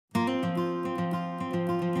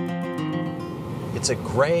It's a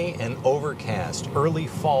gray and overcast early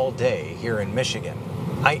fall day here in Michigan.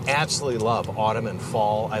 I absolutely love autumn and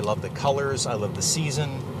fall. I love the colors, I love the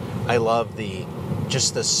season, I love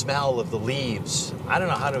just the smell of the leaves. I don't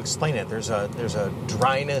know how to explain it. There's a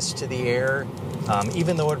dryness to the air,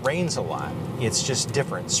 even though it rains a lot. It's just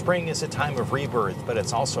different. Spring is a time of rebirth, but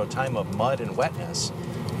it's also a time of mud and wetness.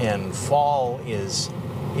 And fall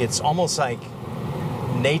it's almost like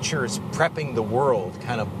nature's prepping the world,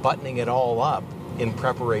 kind of buttoning it all up in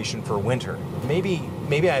preparation for winter. Maybe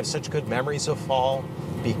I have such good memories of fall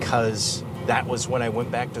because that was when I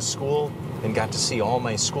went back to school and got to see all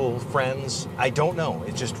my school friends. I don't know.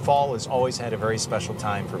 It's just fall has always had a very special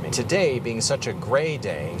time for me. Today, being such a gray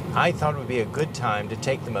day, I thought it would be a good time to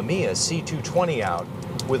take the Mamiya C220 out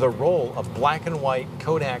with a roll of black and white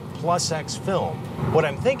Kodak Plus-X film. What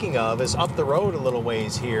I'm thinking of is up the road a little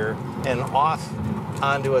ways here and off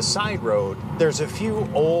onto a side road, there's a few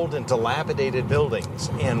old and dilapidated buildings.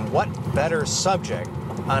 And what better subject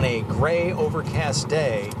on a gray, overcast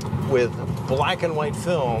day with black and white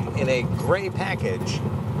film in a gray package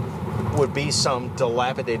would be some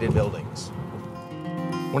dilapidated buildings.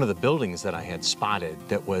 One of the buildings that I had spotted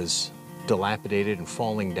that was dilapidated and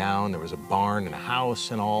falling down, there was a barn and a house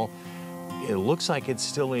and all. It looks like it's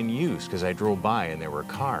still in use because I drove by and there were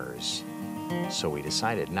cars. So we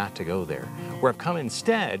decided not to go there. Where I've come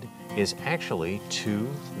instead is actually to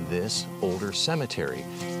this older cemetery.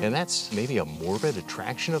 And that's maybe a morbid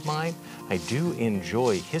attraction of mine. I do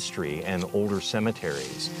enjoy history and older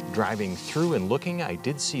cemeteries. Driving through and looking, I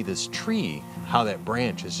did see this tree, how that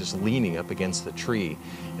branch is just leaning up against the tree.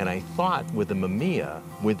 And I thought with the Mamiya,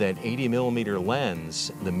 with that 80mm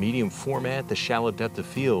lens, the medium format, the shallow depth of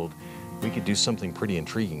field, we could do something pretty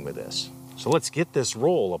intriguing with this. So let's get this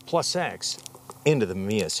roll of Plus-X into the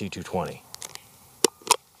Mamiya C220.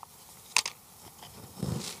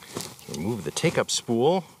 Remove the take-up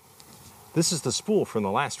spool. This is the spool from the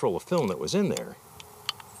last roll of film that was in there.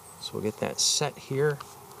 So we'll get that set here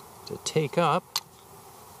to take up.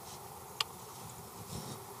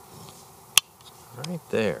 Right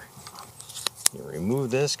there. You remove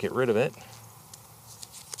this, get rid of it.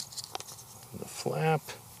 The flap.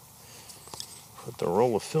 Put the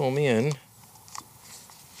roll of film in.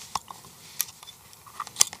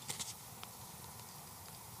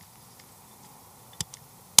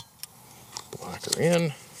 Lock her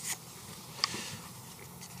in.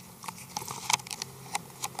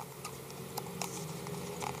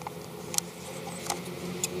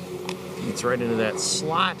 Feeds right into that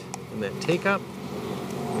slot and that take-up.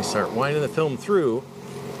 We start winding the film through.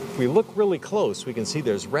 If we look really close, we can see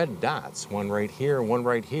there's red dots, one right here and one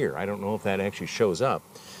right here. I don't know if that actually shows up,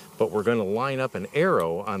 but we're going to line up an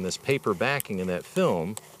arrow on this paper backing in that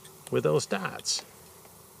film with those dots.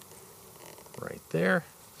 Right there.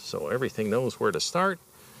 So everything knows where to start.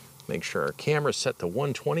 Make sure our camera's set to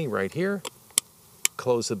 120 right here.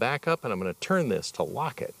 Close the back up, and I'm going to turn this to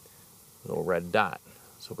lock it. Little red dot.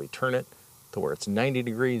 So if we turn it to where it's 90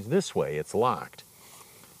 degrees this way, it's locked.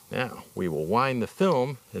 Now, we will wind the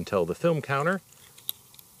film until the film counter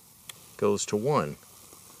goes to 1.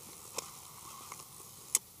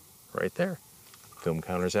 Right there. Film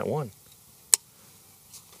counter's at 1.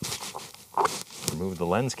 Remove the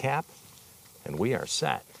lens cap, and we are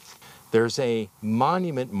set. There's a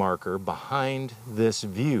monument marker behind this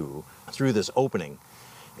view through this opening,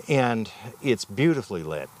 and it's beautifully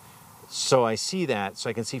lit. So I see that, so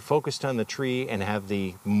I can see focused on the tree and have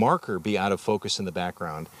the marker be out of focus in the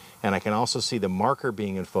background. And I can also see the marker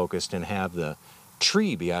being in focus and have the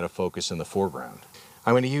tree be out of focus in the foreground.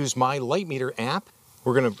 I'm going to use my Lightmeter app.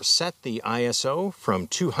 We're going to set the ISO from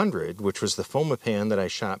 200, which was the Fomapan that I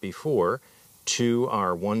shot before, to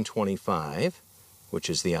our 125, which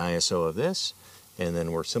is the ISO of this. And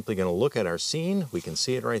then we're simply going to look at our scene. We can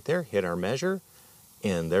see it right there, hit our measure,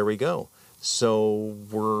 and there we go. So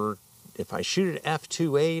if I shoot at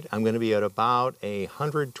f2.8, I'm going to be at about a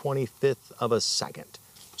 125th of a second.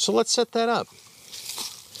 So let's set that up.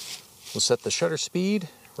 We'll set the shutter speed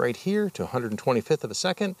right here to 125th of a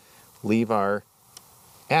second. Leave our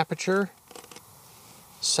aperture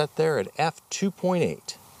set there at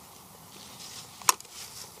f2.8.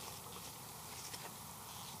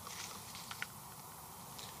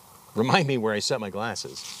 Remind me where I set my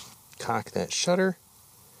glasses. Cock that shutter.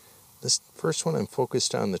 This first one, I'm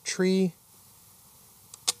focused on the tree.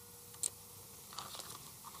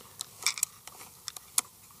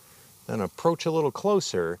 Then approach a little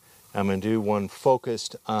closer. I'm going to do one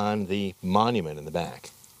focused on the monument in the back.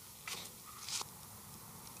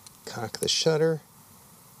 Cock the shutter.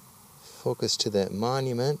 Focus to that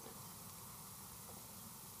monument.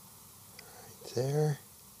 Right there.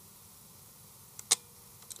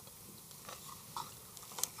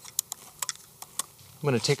 I'm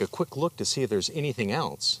going to take a quick look to see if there's anything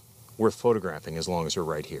else worth photographing as long as we're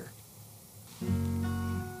right here.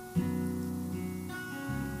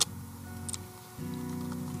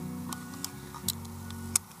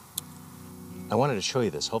 I wanted to show you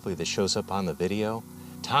this. Hopefully this shows up on the video.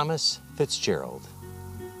 Thomas Fitzgerald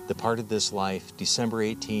departed this life December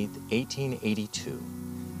 18th, 1882,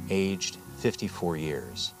 aged 54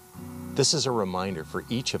 years. This is a reminder for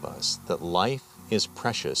each of us that life is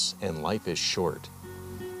precious and life is short.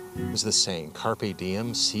 There's the saying, Carpe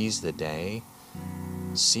Diem, seize the day.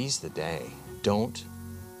 Seize the day. Don't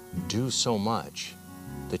do so much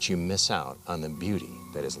that you miss out on the beauty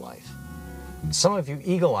that is life. Some of you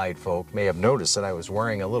eagle-eyed folk may have noticed that I was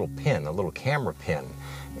wearing a little pin, a little camera pin,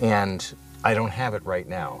 and I don't have it right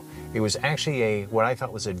now. It was actually what I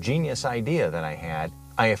thought was a genius idea that I had.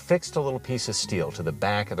 I affixed a little piece of steel to the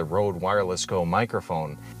back of the Rode Wireless Go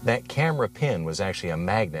microphone. That camera pin was actually a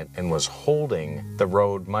magnet and was holding the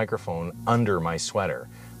Rode microphone under my sweater.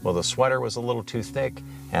 Well, the sweater was a little too thick,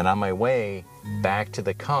 and on my way back to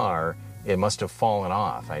the car, it must have fallen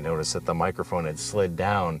off. I noticed that the microphone had slid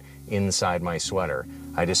down inside my sweater.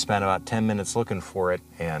 I just spent about 10 minutes looking for it,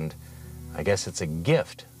 and I guess it's a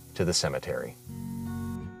gift to the cemetery.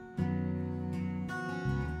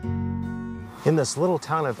 In this little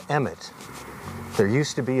town of Emmett, there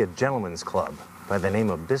used to be a gentleman's club by the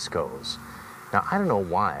name of Bisco's. Now, I don't know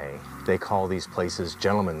why they call these places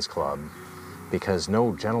gentleman's club, because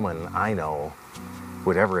no gentleman I know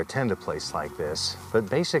would ever attend a place like this, but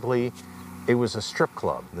basically it was a strip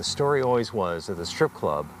club. The story always was that the strip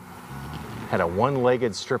club had a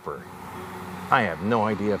one-legged stripper. I have no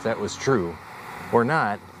idea if that was true or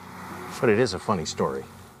not, but it is a funny story.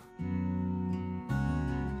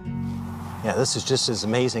 Yeah, this is just as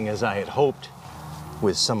amazing as I had hoped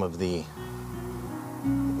with some of the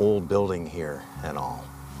old building here and all.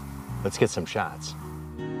 Let's get some shots.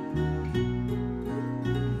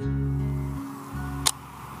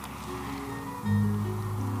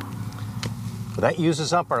 Well, that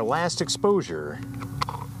uses up our last exposure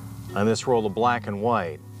on this roll of black and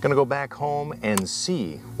white. Gonna go back home and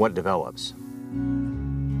see what develops.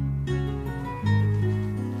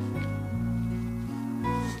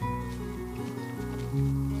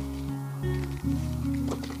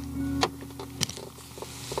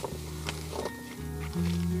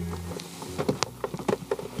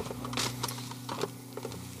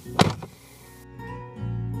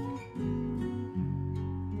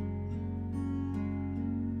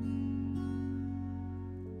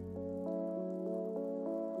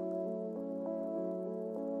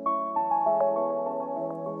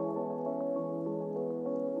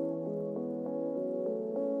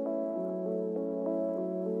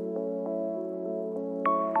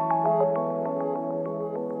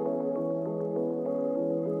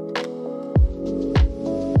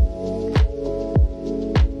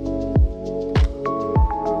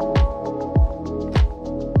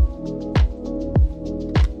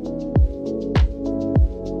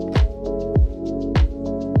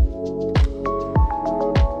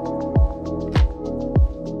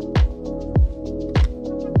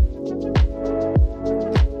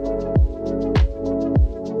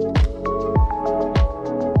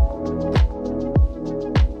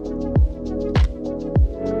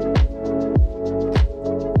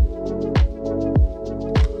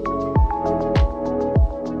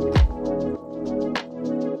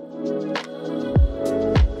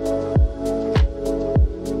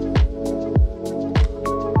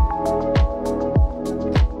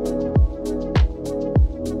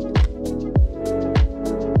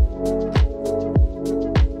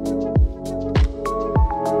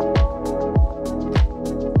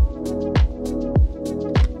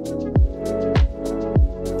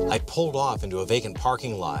 Pulled off into a vacant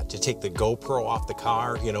parking lot to take the GoPro off the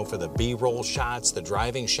car, you know, for the B-roll shots, the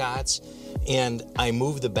driving shots, and I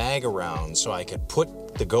moved the bag around so I could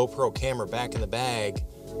put the GoPro camera back in the bag.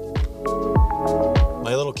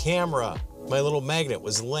 My little camera, my little magnet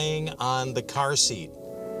was laying on the car seat.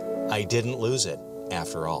 I didn't lose it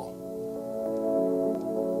after all.